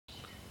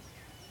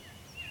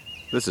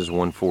This is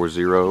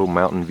 140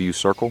 Mountainview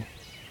Circle,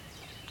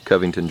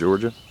 Covington,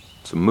 Georgia.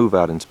 It's a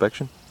move-out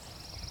inspection.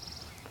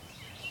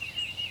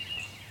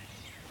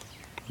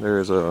 There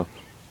is a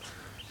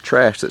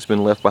trash that's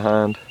been left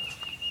behind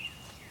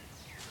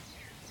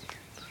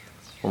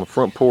on the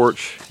front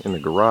porch, in the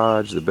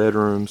garage, the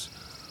bedrooms,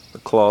 the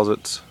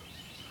closets,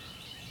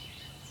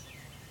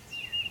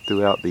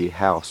 throughout the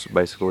house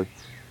basically.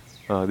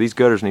 These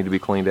gutters need to be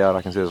cleaned out.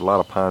 I can see there's a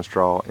lot of pine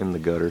straw in the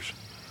gutters.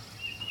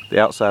 The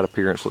outside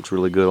appearance looks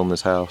really good on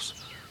this house.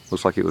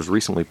 Looks like it was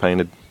recently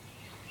painted.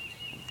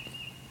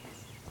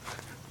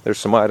 There's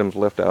some items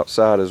left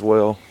outside as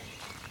well.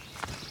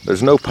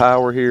 There's no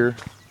power here.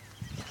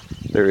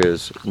 There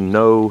is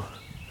no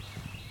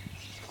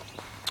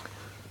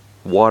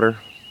water.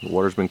 The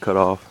water's been cut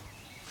off.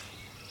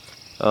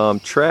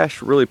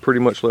 Trash really pretty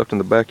much left in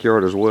the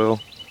backyard as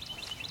well.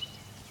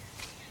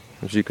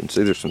 As you can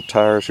see, there's some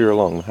tires here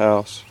along the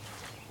house.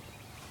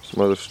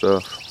 Some other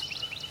stuff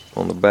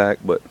on the back,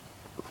 but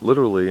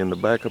literally in the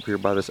back up here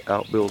by this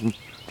outbuilding,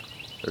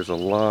 there's a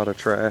lot of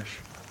trash.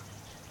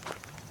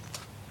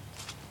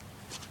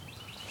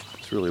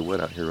 It's really wet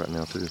out here right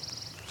now too.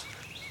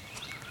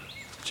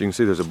 But you can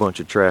see there's a bunch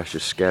of trash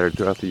just scattered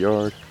throughout the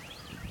yard.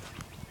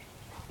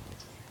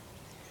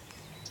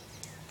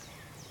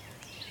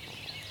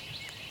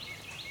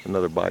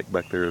 Another bike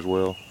back there as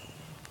well.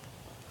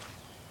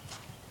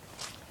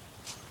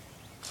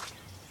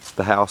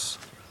 The house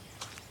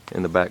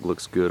in the back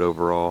looks good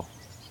overall.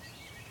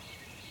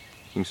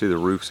 You can see the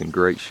roof's in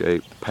great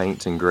shape,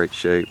 paint's in great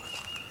shape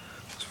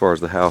as far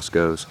as the house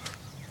goes.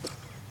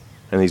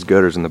 And these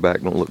gutters in the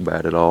back don't look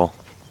bad at all.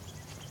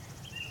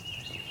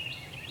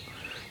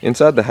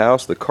 Inside the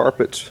house, the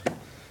carpet,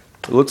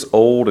 it looks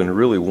old and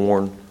really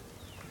worn.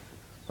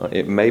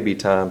 It may be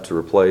time to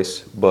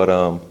replace, but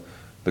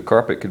the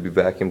carpet could be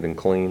vacuumed and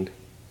cleaned.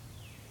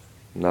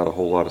 Not a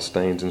whole lot of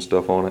stains and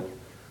stuff on it.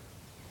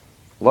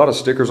 A lot of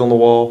stickers on the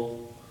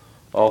wall,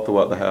 all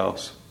throughout the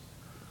house.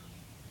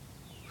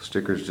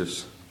 Stickers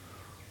just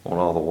on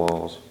all the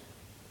walls.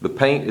 The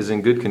paint is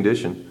in good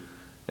condition,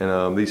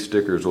 and these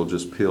stickers will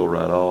just peel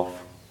right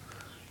off.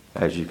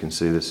 As you can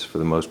see, this for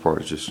the most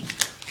part, it just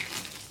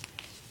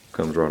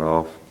comes right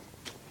off.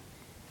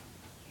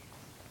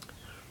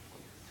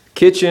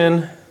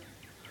 Kitchen.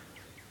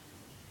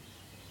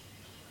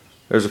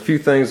 There's a few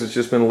things that's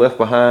just been left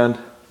behind.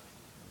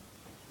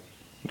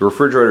 The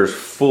refrigerator's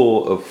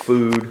full of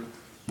food.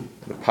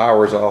 The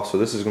power's off, so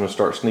this is going to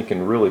start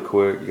stinking really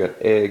quick. You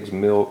got eggs,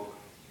 milk,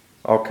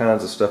 all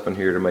kinds of stuff in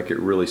here to make it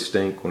really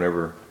stink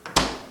whenever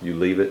you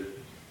leave it.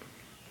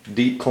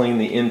 Deep clean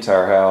the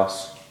entire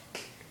house.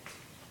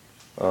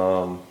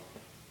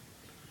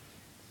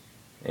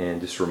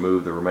 And just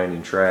remove the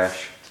remaining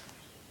trash.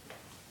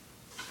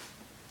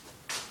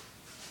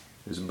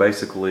 Is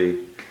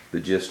basically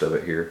the gist of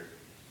it here.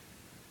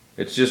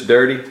 It's just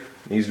dirty,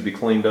 needs to be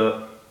cleaned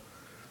up.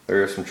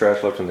 There is some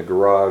trash left in the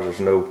garage. There's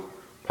no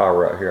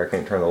power out here. I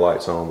can't turn the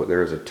lights on, but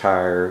there is a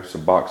tire,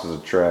 some boxes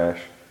of trash,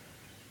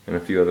 and a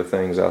few other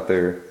things out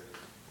there.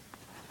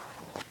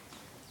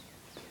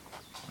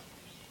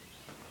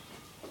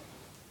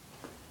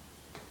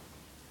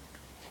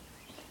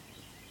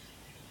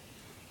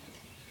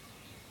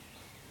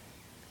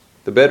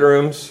 The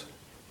bedrooms,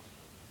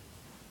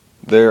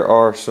 there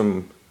are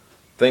some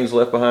things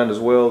left behind as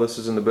well. This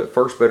is in the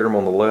first bedroom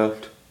on the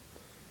left.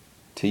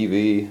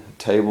 TV, a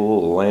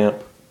table, a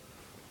lamp.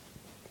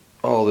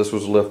 All this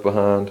was left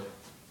behind.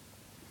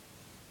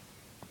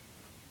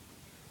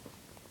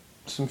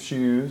 Some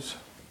shoes.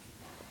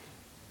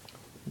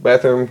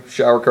 Bathroom,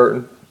 shower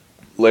curtain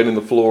laid in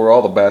the floor.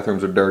 All the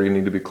bathrooms are dirty,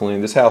 need to be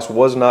cleaned. This house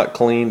was not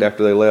cleaned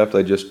after they left.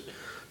 They just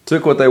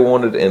took what they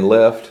wanted and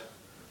left.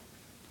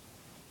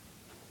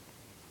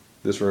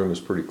 This room is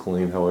pretty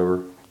clean,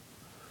 however.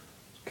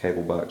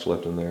 Cable box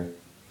left in there.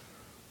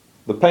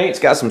 The paint's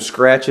got some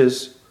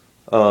scratches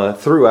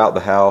throughout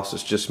the house.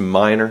 It's just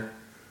minor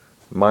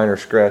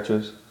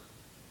scratches.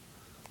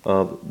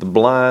 The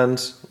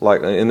blinds,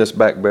 like in this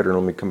back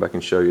bedroom, let me come back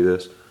and show you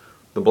this.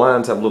 The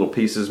blinds have little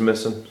pieces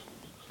missing,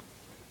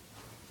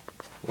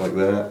 like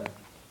that.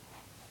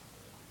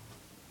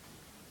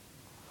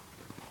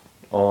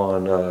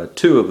 On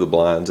two of the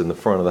blinds in the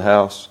front of the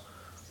house.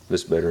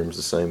 This bedroom's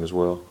the same as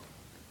well.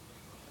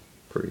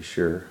 Pretty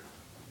sure.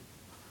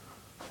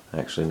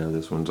 Actually, no,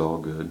 this one's all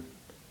good.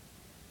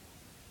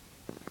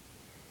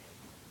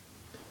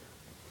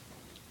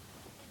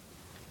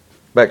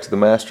 Back to the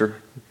master.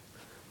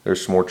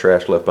 There's some more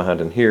trash left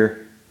behind in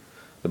here.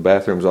 The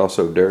bathroom's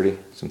also dirty.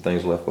 Some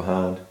things left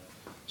behind.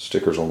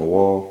 Stickers on the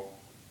wall.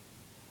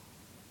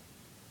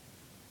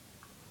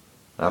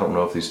 I don't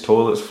know if these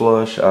toilets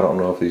flush. I don't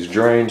know if these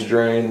drains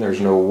drain.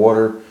 There's no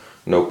water,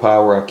 no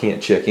power. I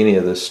can't check any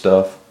of this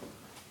stuff.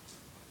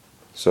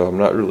 So I'm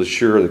not really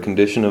sure of the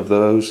condition of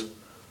those.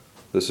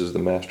 This is the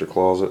master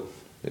closet.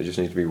 It just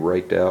needs to be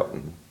raked out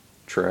and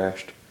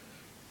trashed.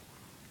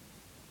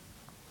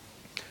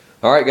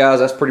 Alright guys,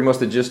 that's pretty much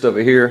the gist of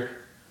it here.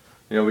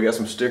 You know, we got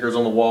some stickers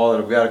on the wall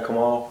that have got to come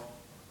off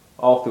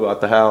all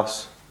throughout the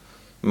house.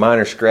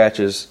 Minor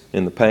scratches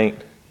in the paint.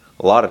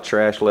 A lot of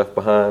trash left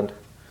behind.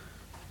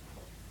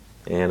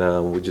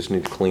 And we just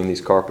need to clean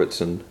these carpets,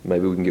 and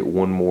maybe we can get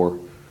one more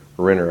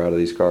renter out of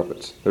these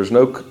carpets. There's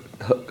no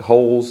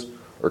holes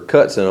or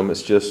cuts in them.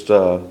 It's just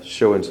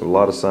showing a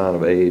lot of sign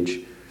of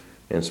age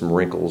and some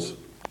wrinkles.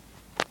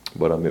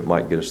 But it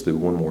might get us through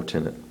one more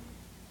tenant.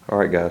 All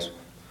right, guys.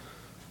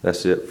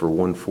 That's it for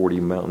 140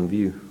 Mountain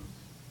View.